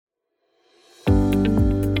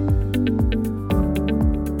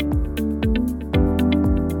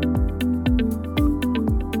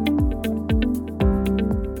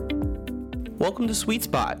Welcome to Sweet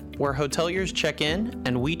Spot, where hoteliers check in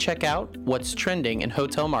and we check out what's trending in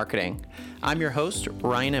hotel marketing. I'm your host,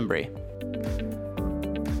 Ryan Embry.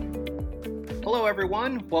 Hello,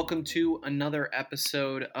 everyone. Welcome to another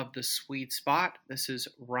episode of The Sweet Spot. This is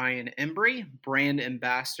Ryan Embry, brand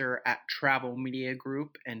ambassador at Travel Media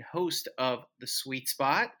Group and host of The Sweet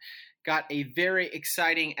Spot. Got a very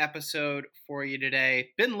exciting episode for you today.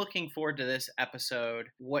 Been looking forward to this episode,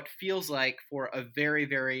 what feels like for a very,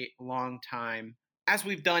 very long time. As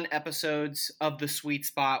we've done episodes of The Sweet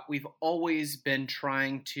Spot, we've always been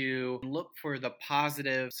trying to look for the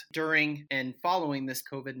positives during and following this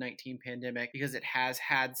COVID-19 pandemic because it has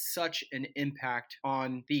had such an impact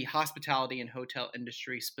on the hospitality and hotel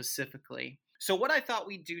industry specifically. So what I thought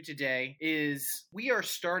we'd do today is we are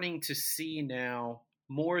starting to see now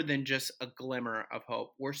more than just a glimmer of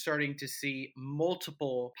hope. We're starting to see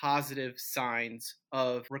multiple positive signs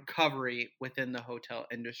of recovery within the hotel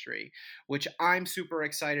industry, which I'm super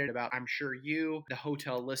excited about. I'm sure you, the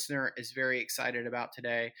hotel listener, is very excited about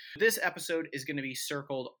today. This episode is going to be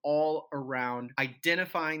circled all around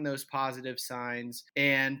identifying those positive signs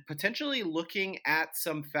and potentially looking at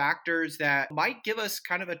some factors that might give us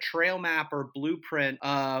kind of a trail map or blueprint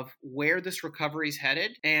of where this recovery is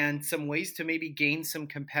headed and some ways to maybe gain some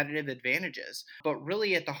competitive advantages. But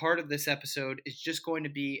really at the heart of this episode is just going to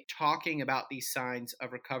be talking about these signs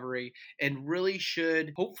of recovery and really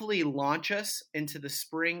should hopefully launch us into the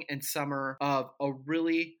spring and summer of a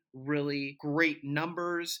really great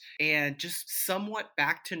numbers and just somewhat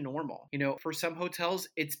back to normal. You know, for some hotels,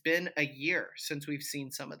 it's been a year since we've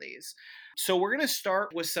seen some of these. So we're going to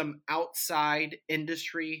start with some outside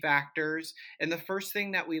industry factors. And the first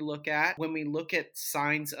thing that we look at when we look at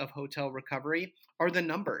signs of hotel recovery are the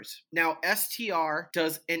numbers. Now, STR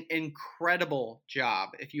does an incredible job.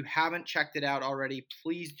 If you haven't checked it out already,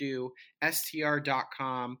 please do,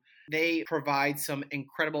 str.com. They provide some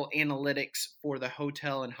incredible analytics for the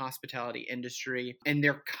hotel and hospitality industry, and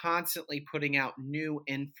they're constantly putting out new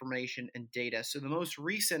information and data. So the most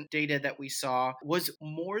recent data that we saw was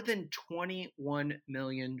more than 21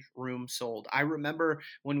 million rooms sold. I remember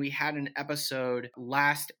when we had an episode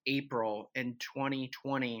last April in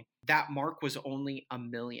 2020, that mark was only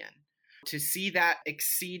 1 million. To see that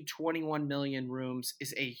exceed 21 million rooms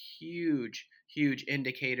is a huge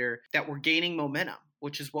indicator that we're gaining momentum,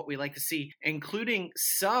 which is what we like to see, including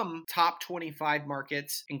some top 25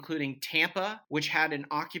 markets, including Tampa, which had an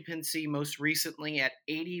occupancy most recently at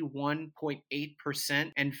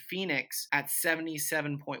 81.8%, and Phoenix at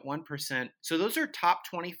 77.1%. So those are top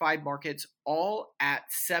 25 markets, all at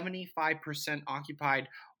 75% occupied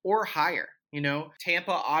or higher. You know,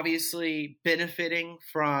 Tampa obviously benefiting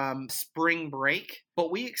from spring break,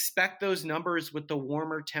 but we expect those numbers with the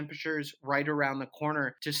warmer temperatures right around the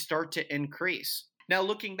corner to start to increase. Now,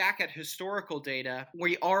 looking back at historical data,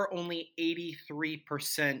 we are only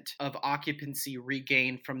 83% of occupancy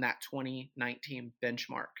regained from that 2019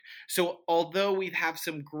 benchmark. So although we have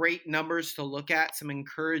some great numbers to look at, some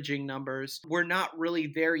encouraging numbers, we're not really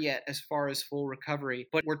there yet as far as full recovery,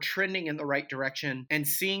 but we're trending in the right direction. And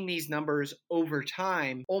seeing these numbers over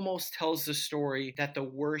time almost tells the story that the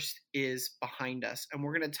worst is behind us. And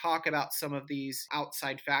we're going to talk about some of these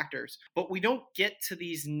outside factors, but we don't get to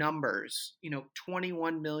these numbers,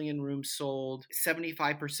 21 million rooms sold,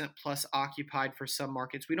 75% plus occupied for some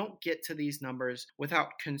markets. We don't get to these numbers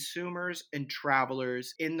without consumers and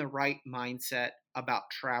travelers in the right mindset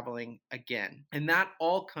about traveling again. And that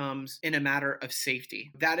all comes in a matter of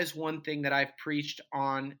safety. That is one thing that I've preached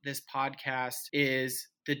on this podcast is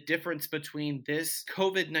the difference between this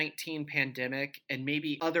COVID-19 pandemic and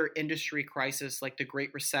maybe other industry crises like the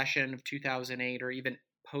Great Recession of 2008 or even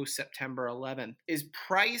post-September 11th is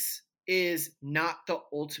price is not the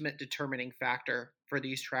ultimate determining factor for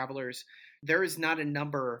these travelers. There is not a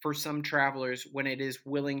number for some travelers when it is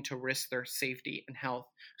willing to risk their safety and health.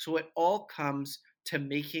 So it all comes to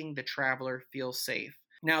making the traveler feel safe.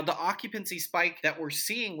 Now, the occupancy spike that we're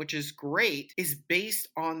seeing, which is great, is based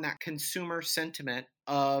on that consumer sentiment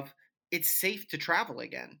of it's safe to travel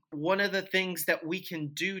again. One of the things that we can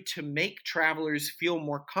do to make travelers feel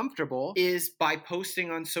more comfortable is by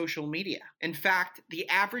posting on social media. In fact, the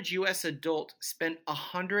average US adult spent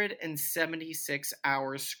 176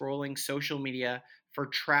 hours scrolling social media for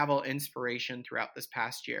travel inspiration throughout this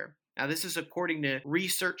past year. Now, this is according to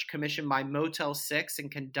research commissioned by Motel 6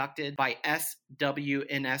 and conducted by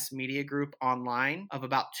SWNS Media Group online of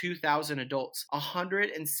about 2,000 adults,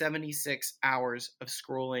 176 hours of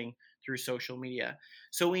scrolling through social media.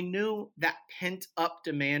 So we knew that pent up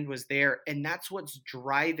demand was there, and that's what's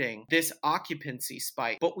driving this occupancy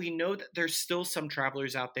spike. But we know that there's still some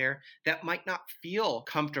travelers out there that might not feel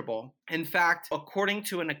comfortable. In fact, according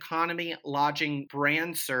to an economy lodging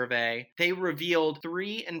brand survey, they revealed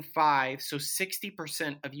 3 in 5, so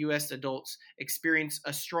 60% of US adults experience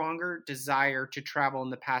a stronger desire to travel in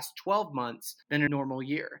the past 12 months than a normal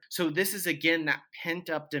year. So this is again that pent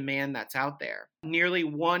up demand that's out there. Nearly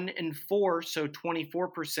 1 in 4, so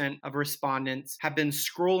 24% of respondents have been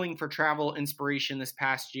scrolling for travel inspiration this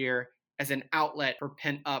past year as an outlet for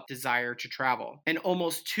pent-up desire to travel. And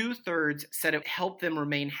almost 2/3 said it helped them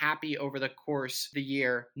remain happy over the course of the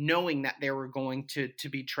year, knowing that they were going to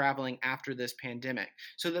be traveling after this pandemic.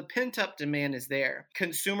 So the pent-up demand is there.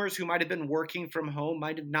 Consumers who might have been working from home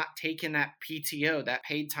might have not taken that PTO, that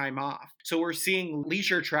paid time off. So we're seeing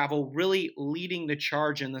leisure travel really leading the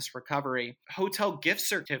charge in this recovery. Hotel gift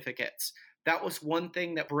certificates. That was one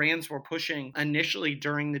thing that brands were pushing initially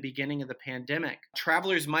during the beginning of the pandemic.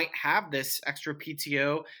 Travelers might have this extra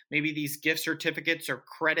PTO, maybe these gift certificates or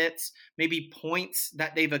credits, maybe points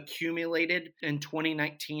that they've accumulated in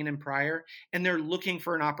 2019 and prior, and they're looking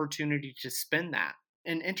for an opportunity to spend that.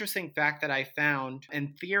 An interesting fact that I found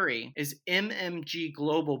in theory is MMG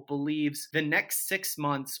Global believes the next 6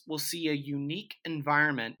 months will see a unique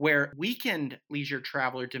environment where weekend leisure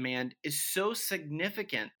traveler demand is so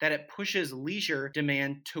significant that it pushes leisure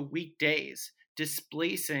demand to weekdays,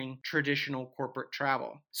 displacing traditional corporate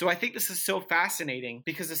travel. So I think this is so fascinating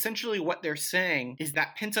because essentially what they're saying is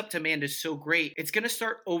that pent-up demand is so great, it's going to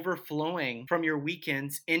start overflowing from your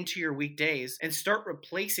weekends into your weekdays and start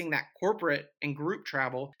replacing that corporate and group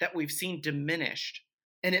travel that we've seen diminished.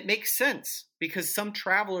 And it makes sense because some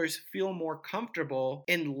travelers feel more comfortable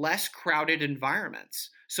in less crowded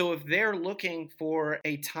environments. So if they're looking for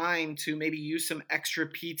a time to maybe use some extra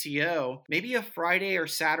PTO, maybe a Friday or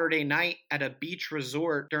Saturday night at a beach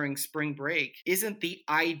resort during spring break isn't the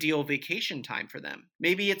ideal vacation time for them.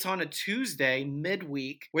 Maybe it's on a Tuesday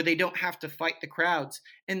midweek where they don't have to fight the crowds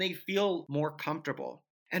and they feel more comfortable.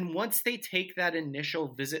 And once they take that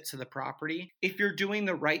initial visit to the property, if you're doing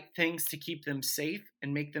the right things to keep them safe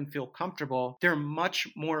and make them feel comfortable, they're much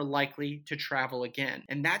more likely to travel again.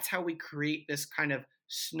 And that's how we create this kind of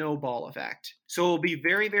snowball effect. So it'll be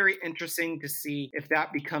very, very interesting to see if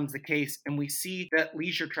that becomes the case. And we see that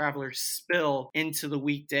leisure travelers spill into the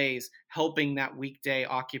weekdays, helping that weekday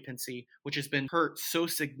occupancy, which has been hurt so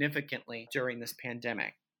significantly during this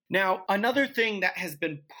pandemic. Now, another thing that has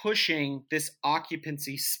been pushing this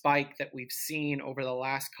occupancy spike that we've seen over the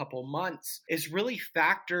last couple months is really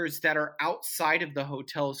factors that are outside of the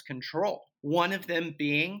hotel's control. One of them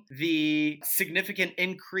being the significant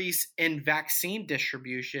increase in vaccine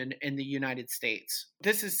distribution in the United States.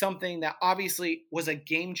 This is something that obviously was a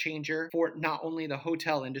game changer for not only the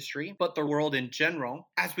hotel industry, but the world in general.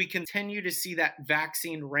 As we continue to see that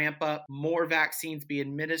vaccine ramp up, more vaccines be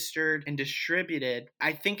administered and distributed,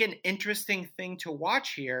 I think an interesting thing to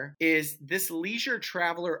watch here is this leisure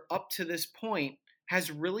traveler up to this point has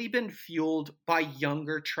really been fueled by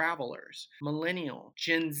younger travelers, millennial,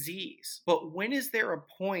 Gen Zs. But when is there a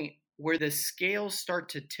point where the scales start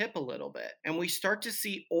to tip a little bit and we start to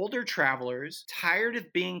see older travelers tired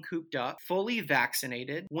of being cooped up, fully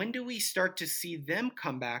vaccinated? When do we start to see them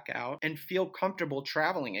come back out and feel comfortable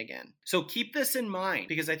traveling again? So keep this in mind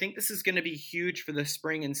because I think this is going to be huge for the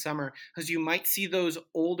spring and summer because you might see those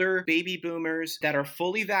older baby boomers that are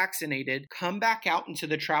fully vaccinated come back out into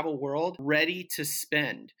the travel world ready to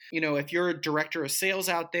spend. You know, if you're a director of sales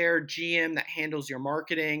out there, GM that handles your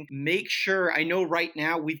marketing, make sure, I know right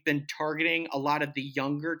now we've been targeting a lot of the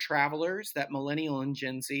younger travelers, that millennial and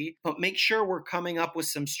Gen Z, but make sure we're coming up with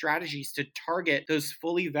some strategies to target those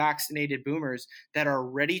fully vaccinated boomers that are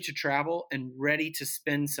ready to travel and ready to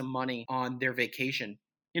spend some money on their vacation.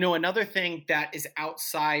 You know, another thing that is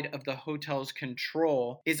outside of the hotel's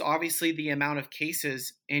control is obviously the amount of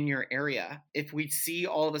cases in your area. If we see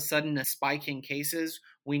all of a sudden a spike in cases,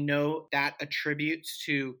 we know that attributes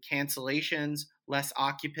to cancellations, less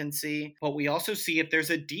occupancy, but we also see if there's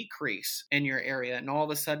a decrease in your area and all of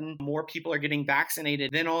a sudden more people are getting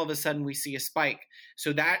vaccinated, then all of a sudden we see a spike.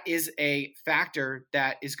 So that is a factor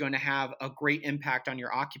that is going to have a great impact on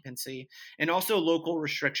your occupancy, and also local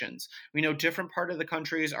restrictions. We know different parts of the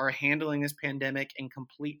countries are handling this pandemic in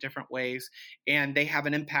complete different ways, and they have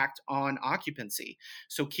an impact on occupancy.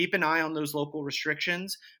 So keep an eye on those local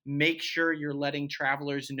restrictions. Make sure you're letting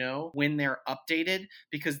travelers know when they're updated,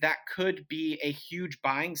 because that could be a huge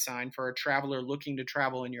buying sign for a traveler looking to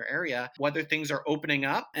travel in your area, whether things are opening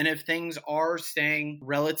up, and if things are staying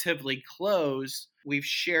relatively closed, We've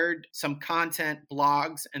shared some content,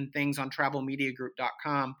 blogs, and things on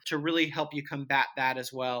travelmediagroup.com to really help you combat that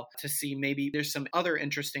as well, to see maybe there's some other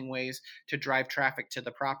interesting ways to drive traffic to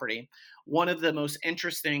the property. One of the most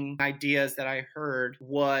interesting ideas that I heard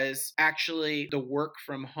was actually the work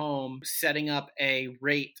from home, setting up a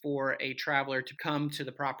rate for a traveler to come to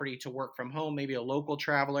the property to work from home, maybe a local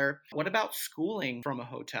traveler. What about schooling from a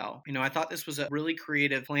hotel? I thought this was a really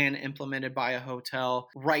creative plan implemented by a hotel.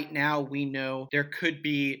 Right now, we know there could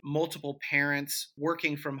be multiple parents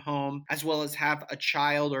working from home, as well as have a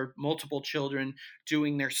child or multiple children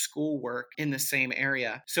doing their schoolwork in the same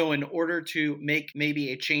area. So in order to make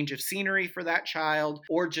maybe a change of scenery for that child,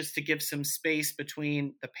 or just to give some space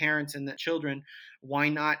between the parents and the children, why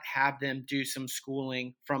not have them do some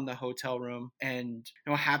schooling from the hotel room and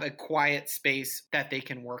have a quiet space that they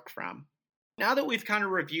can work from? Now that we've kind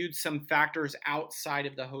of reviewed some factors outside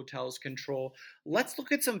of the hotel's control, let's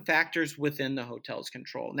look at some factors within the hotel's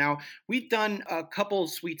control. Now, we've done a couple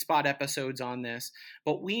sweet spot episodes on this,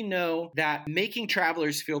 but we know that making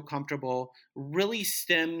travelers feel comfortable really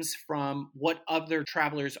stems from what other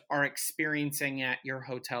travelers are experiencing at your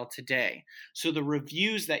hotel today. So the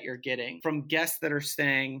reviews that you're getting from guests that are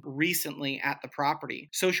staying recently at the property.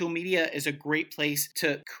 Social media is a great place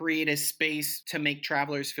to create a space to make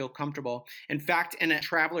travelers feel comfortable. In fact, in a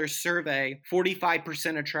traveler survey,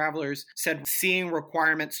 45% of travelers said seeing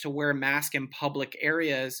requirements to wear a mask in public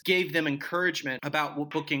areas gave them encouragement about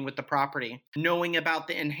booking with the property. Knowing about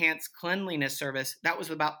the enhanced cleanliness service, that was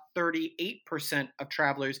about 38% of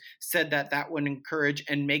travelers said that would encourage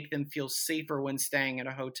and make them feel safer when staying at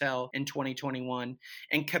a hotel in 2021.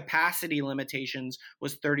 And capacity limitations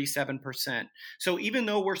was 37%. So even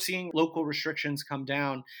though we're seeing local restrictions come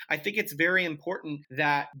down, I think it's very important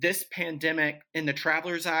that this pandemic in the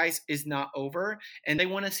traveler's eyes is not over, and they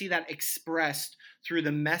want to see that expressed through the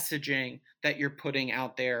messaging that you're putting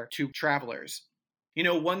out there to travelers.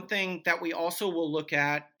 One thing that we also will look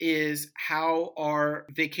at is how our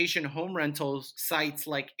vacation home rentals sites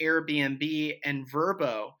like Airbnb and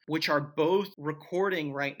Vrbo, which are both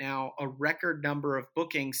recording right now a record number of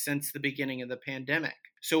bookings since the beginning of the pandemic.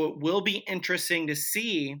 So it will be interesting to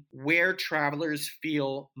see where travelers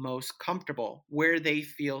feel most comfortable, where they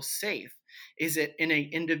feel safe. Is it in an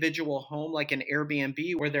individual home like an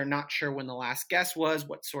Airbnb where they're not sure when the last guest was,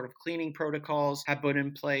 what sort of cleaning protocols have put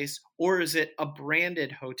in place? Or is it a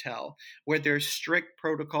branded hotel where there's strict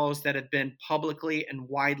protocols that have been publicly and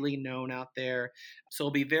widely known out there? So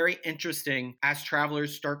it'll be very interesting as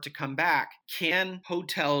travelers start to come back. Can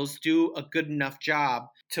hotels do a good enough job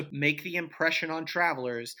to make the impression on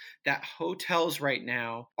travelers that hotels right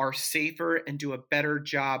now are safer and do a better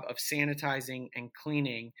job of sanitizing and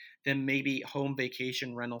cleaning than maybe home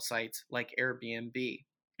vacation rental sites like Airbnb?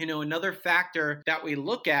 Another factor that we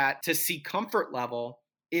look at to see comfort level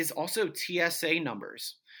is also TSA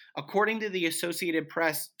numbers. According to the Associated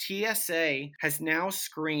Press, TSA has now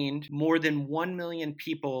screened more than 1 million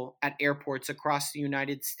people at airports across the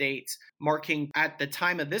United States, marking at the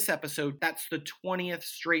time of this episode, that's the 20th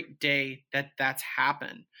straight day that that's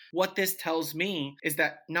happened. What this tells me is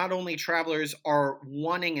that not only travelers are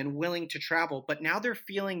wanting and willing to travel, but now they're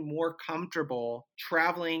feeling more comfortable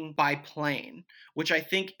traveling by plane, which I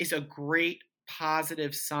think is a great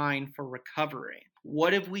positive sign for recovery.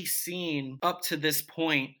 What have we seen up to this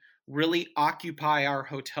point really occupy our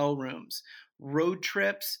hotel rooms? Road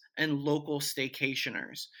trips and local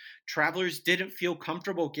staycationers. Travelers didn't feel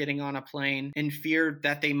comfortable getting on a plane and feared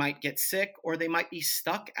that they might get sick or they might be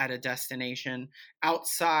stuck at a destination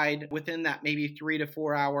outside within that maybe 3 to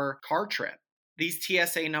 4 hour car trip. These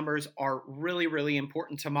TSA numbers are really, really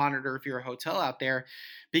important to monitor if you're a hotel out there,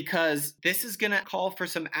 because this is going to call for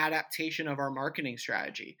some adaptation of our marketing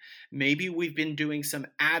strategy. Maybe we've been doing some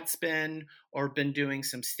ad spend or been doing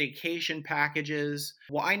some staycation packages.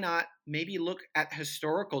 Why not maybe look at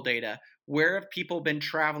historical data? Where have people been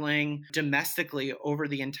traveling domestically over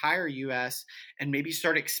the entire US, and maybe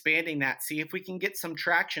start expanding that, see if we can get some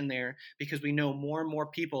traction there, because we know more and more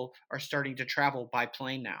people are starting to travel by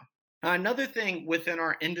plane now. Another thing within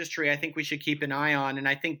our industry I think we should keep an eye on, and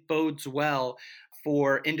I think bodes well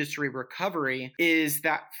for industry recovery, is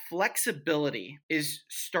that flexibility is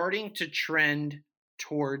starting to trend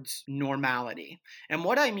towards normality. And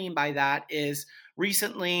what I mean by that is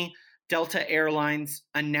recently Delta Airlines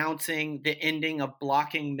announcing the ending of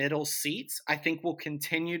blocking middle seats. I think we'll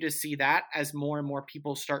continue to see that as more and more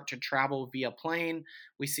people start to travel via plane.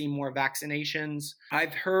 We see more vaccinations.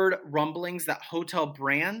 I've heard rumblings that hotel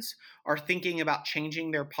brands are thinking about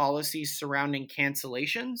changing their policies surrounding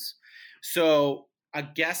cancellations. So a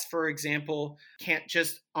guest, for example, can't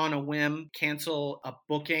just on a whim cancel a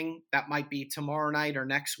booking that might be tomorrow night or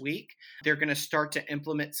next week. They're going to start to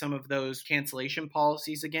implement some of those cancellation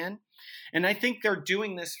policies again. And I think they're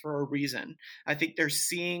doing this for a reason. I think they're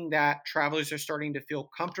seeing that travelers are starting to feel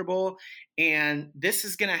comfortable, and this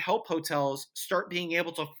is going to help hotels start being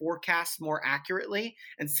able to forecast more accurately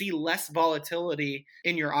and see less volatility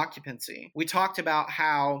in your occupancy. We talked about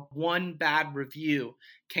how one bad review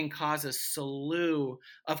can cause a slew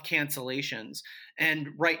of cancellations. And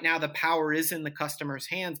right now, the power is in the customer's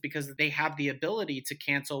hands because they have the ability to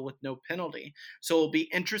cancel with no penalty. So it'll be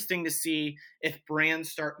interesting to see if brands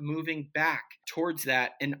start moving back towards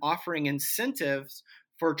that and offering incentives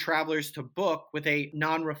for travelers to book with a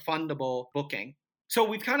non-refundable booking. So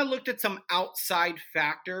we've kind of looked at some outside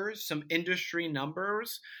factors, some industry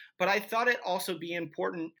numbers, but I thought it also be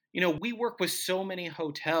important. We work with so many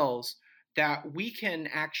hotels that we can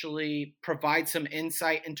actually provide some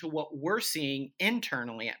insight into what we're seeing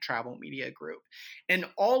internally at Travel Media Group. And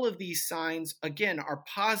all of these signs, again, are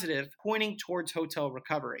positive, pointing towards hotel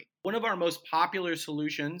recovery. One of our most popular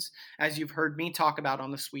solutions, as you've heard me talk about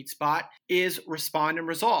on the Sweet Spot, is Respond and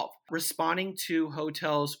Resolve. Responding to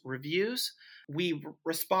hotels' reviews. We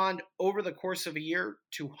respond over the course of a year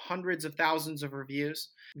to hundreds of thousands of reviews.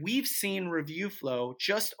 We've seen review flow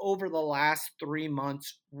just over the last 3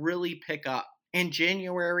 months really pick up. In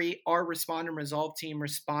January, our Respond and Resolve team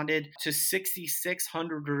responded to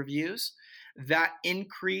 6,600 reviews. That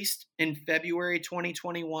increased in February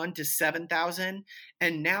 2021 to 7,000.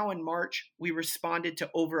 And now in March, we responded to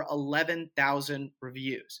over 11,000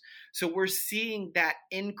 reviews. So we're seeing that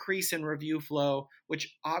increase in review flow,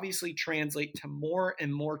 which obviously translate to more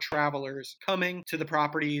and more travelers coming to the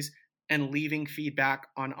properties and leaving feedback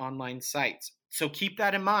on online sites. So keep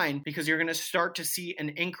that in mind because you're going to start to see an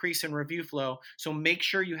increase in review flow. So make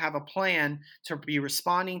sure you have a plan to be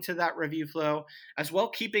responding to that review flow, as well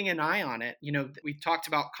keeping an eye on it. We've talked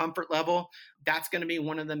about comfort level. That's going to be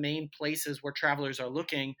one of the main places where travelers are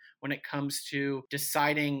looking when it comes to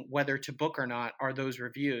deciding whether to book or not, are those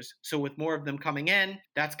reviews. So with more of them coming in,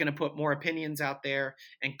 that's going to put more opinions out there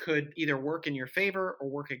and could either work in your favor or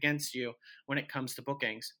work against you when it comes to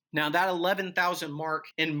bookings. Now, that 11,000 mark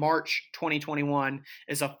in March 2021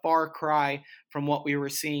 is a far cry from what we were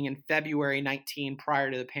seeing in February 19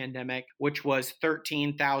 prior to the pandemic, which was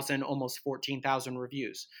 13,000, almost 14,000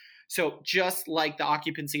 reviews. So just like the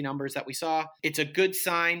occupancy numbers that we saw, it's a good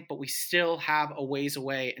sign, but we still have a ways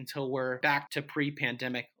away until we're back to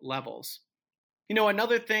pre-pandemic levels.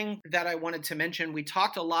 Another thing that I wanted to mention, we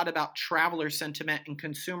talked a lot about traveler sentiment and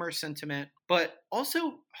consumer sentiment, but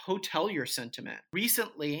also hotelier sentiment.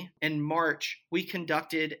 Recently, in March, we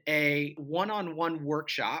conducted a one-on-one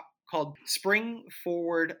workshop called Spring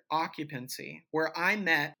Forward Occupancy, where I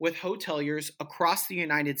met with hoteliers across the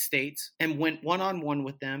United States and went one-on-one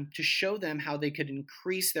with them to show them how they could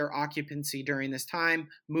increase their occupancy during this time,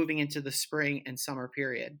 moving into the spring and summer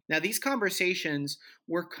period. Now, these conversations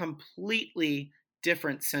were completely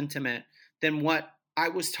different sentiment than what I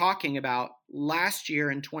was talking about last year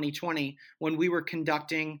in 2020 when we were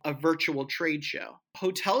conducting a virtual trade show.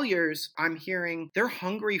 Hoteliers, I'm hearing, they're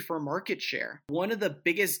hungry for market share. One of the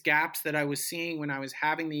biggest gaps that I was seeing when I was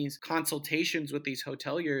having these consultations with these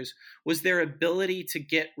hoteliers was their ability to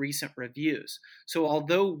get recent reviews. So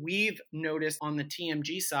although we've noticed on the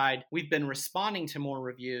TMG side, we've been responding to more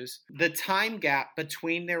reviews, the time gap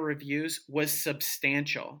between their reviews was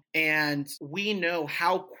substantial. And we know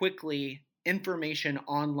how quickly information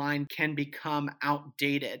online can become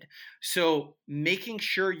outdated. So making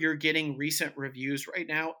sure you're getting recent reviews right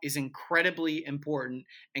now is incredibly important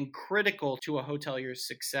and critical to a hotelier's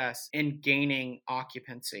success in gaining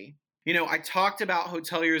occupancy. I talked about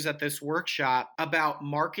hoteliers at this workshop about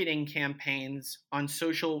marketing campaigns on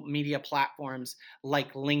social media platforms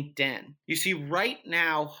like LinkedIn. You see, right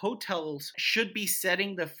now, hotels should be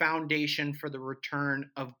setting the foundation for the return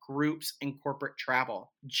of groups and corporate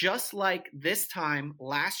travel. Just like this time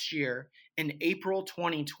last year, in April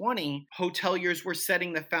 2020, hoteliers were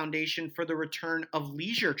setting the foundation for the return of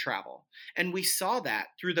leisure travel. And we saw that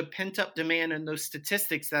through the pent-up demand and those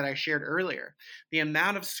statistics that I shared earlier. The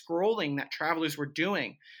amount of scrolling that travelers were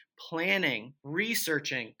doing, planning,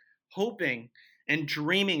 researching, hoping, and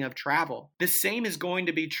dreaming of travel. The same is going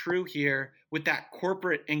to be true here with that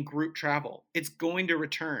corporate and group travel. It's going to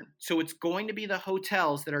return. So it's going to be the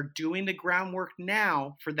hotels that are doing the groundwork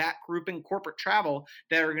now for that group and corporate travel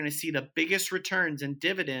that are going to see the biggest returns and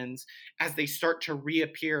dividends as they start to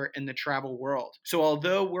reappear in the travel world. So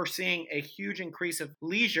although we're seeing a huge increase of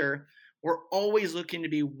leisure, we're always looking to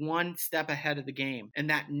be one step ahead of the game. And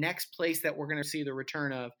that next place that we're going to see the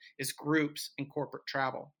return of is groups and corporate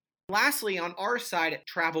travel. Lastly, on our side at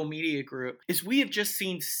Travel Media Group, is we have just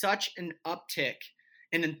seen such an uptick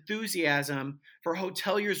in enthusiasm for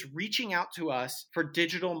hoteliers reaching out to us for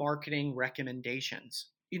digital marketing recommendations.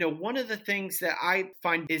 One of the things that I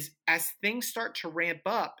find is as things start to ramp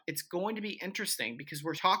up, it's going to be interesting because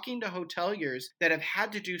we're talking to hoteliers that have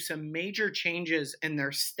had to do some major changes in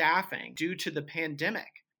their staffing due to the pandemic.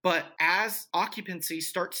 But as occupancy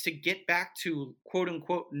starts to get back to quote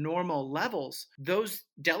unquote normal levels, those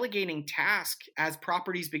delegating tasks as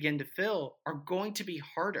properties begin to fill are going to be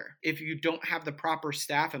harder if you don't have the proper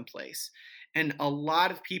staff in place. And a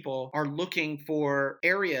lot of people are looking for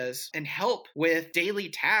areas and help with daily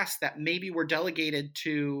tasks that maybe were delegated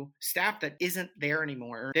to staff that isn't there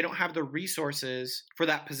anymore. They don't have the resources for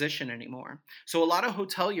that position anymore. So a lot of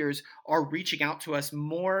hoteliers are reaching out to us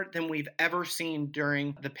more than we've ever seen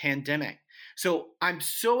during the pandemic. So I'm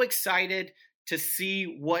so excited to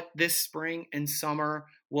see what this spring and summer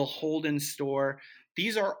will hold in store.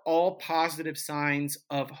 These are all positive signs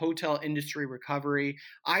of hotel industry recovery.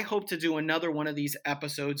 I hope to do another one of these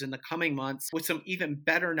episodes in the coming months with some even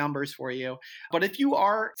better numbers for you. But if you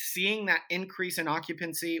are seeing that increase in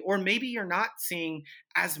occupancy, or maybe you're not seeing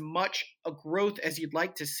as much a growth as you'd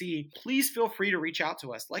like to see, please feel free to reach out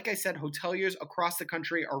to us. Like I said, hoteliers across the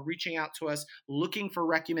country are reaching out to us looking for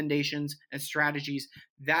recommendations and strategies.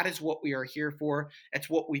 That is what we are here for. It's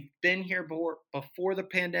what we've been here for before the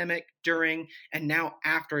pandemic, during, and now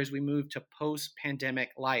after as we move to post-pandemic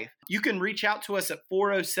life. You can reach out to us at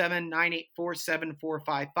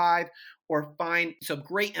 407-984-7455 or find some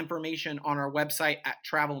great information on our website at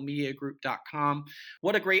travelmediagroup.com.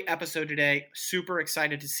 What a great episode today. Super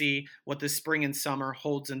excited to see what this spring and summer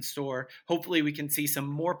holds in store. Hopefully we can see some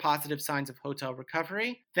more positive signs of hotel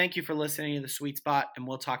recovery. Thank you for listening to The Sweet Spot, and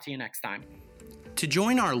we'll talk to you next time. To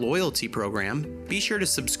join our loyalty program, be sure to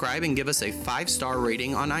subscribe and give us a 5-star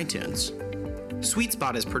rating on iTunes. Sweet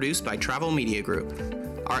Spot is produced by Travel Media Group.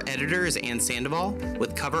 Our editor is Ann Sandoval,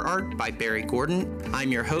 with cover art by Barry Gordon.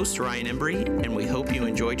 I'm your host, Ryan Embry, and we hope you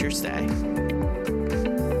enjoyed your stay.